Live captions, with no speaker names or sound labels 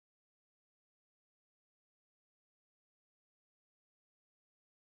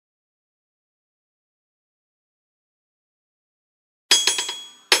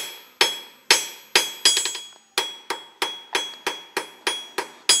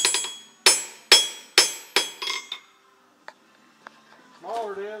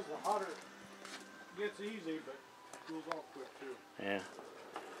is, the hotter it gets easy, but it cools off quick too. Yeah.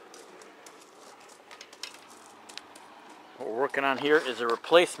 What we're working on here is a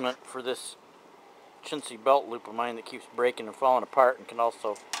replacement for this chintzy belt loop of mine that keeps breaking and falling apart and can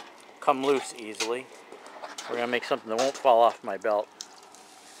also come loose easily. We're going to make something that won't fall off my belt.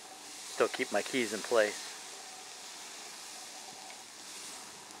 Still keep my keys in place.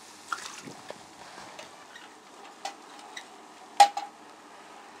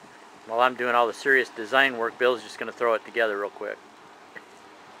 While I'm doing all the serious design work, Bill's just going to throw it together real quick.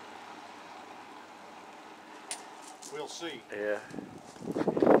 We'll see. Yeah.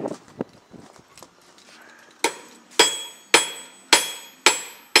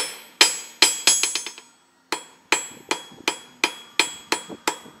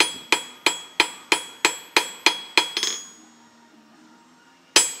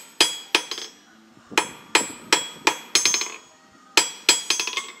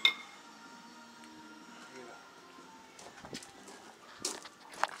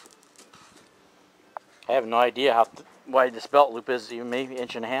 I have no idea how wide this belt loop is, even maybe 1.5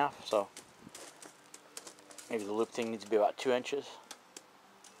 inches, so maybe the loop thing needs to be about 2 inches,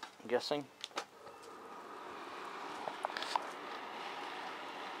 I'm guessing.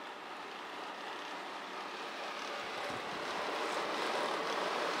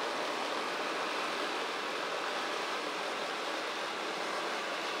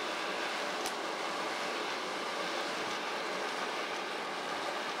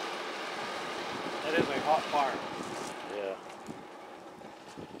 That is a hot fire. Yeah.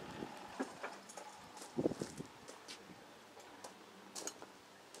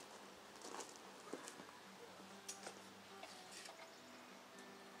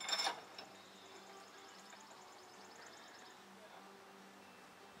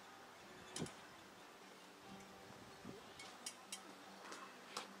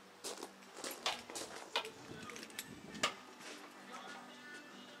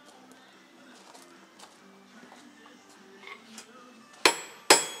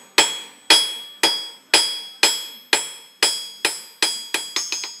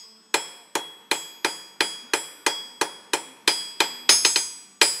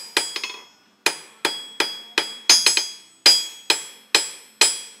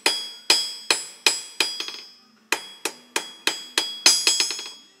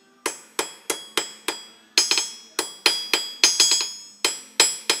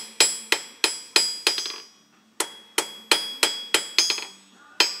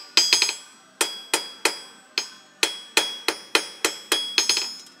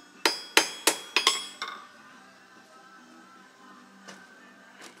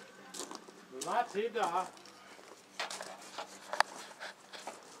 Not see da.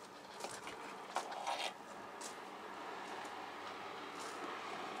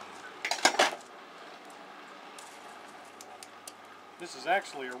 This is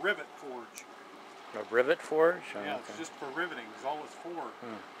actually a rivet forge. A rivet forge? Oh, yeah, okay. it's just for riveting is all it's for.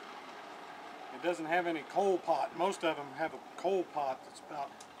 It doesn't have any coal pot. Most of them have a coal pot that's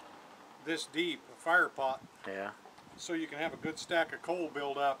about this deep, a fire pot. Yeah. So you can have a good stack of coal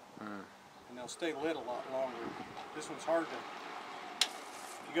build up and they'll stay lit a lot longer. This one's hard to,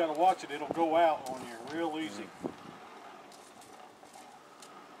 you gotta watch it, it'll go out on you real easy. You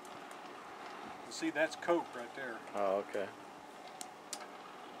see, that's coke right there. Oh, okay.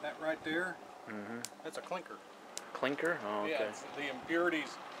 That right there, that's a clinker. Clinker? Oh, okay. Yeah, it's, the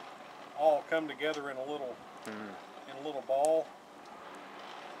impurities all come together in a little ball.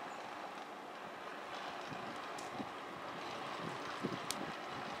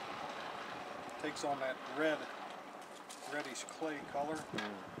 Takes on that reddish clay color.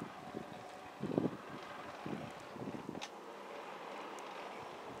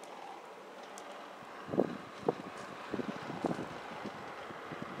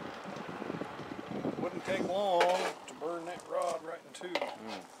 Wouldn't take long to burn that rod right in two.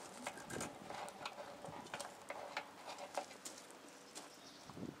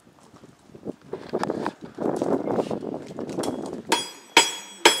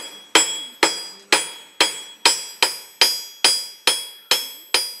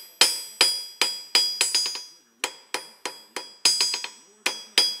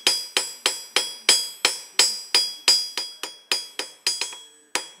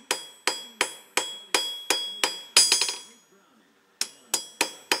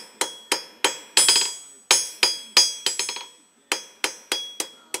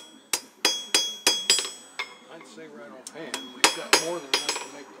 I'd say right offhand, we've got more than enough to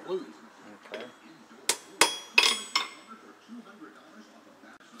make the loop. Okay.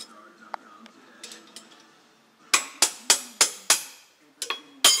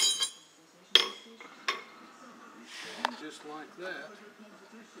 like that.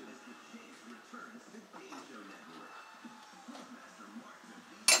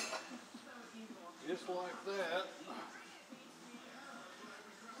 Just like that.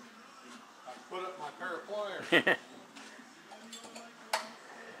 I put up my pair of pliers.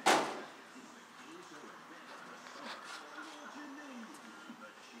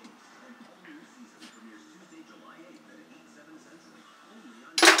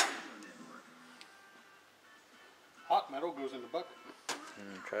 Hot metal goes in the bucket.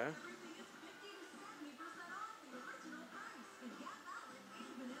 Okay.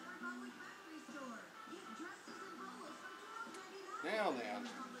 Now then,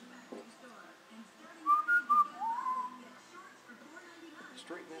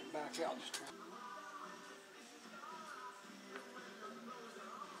 straighten that back out just a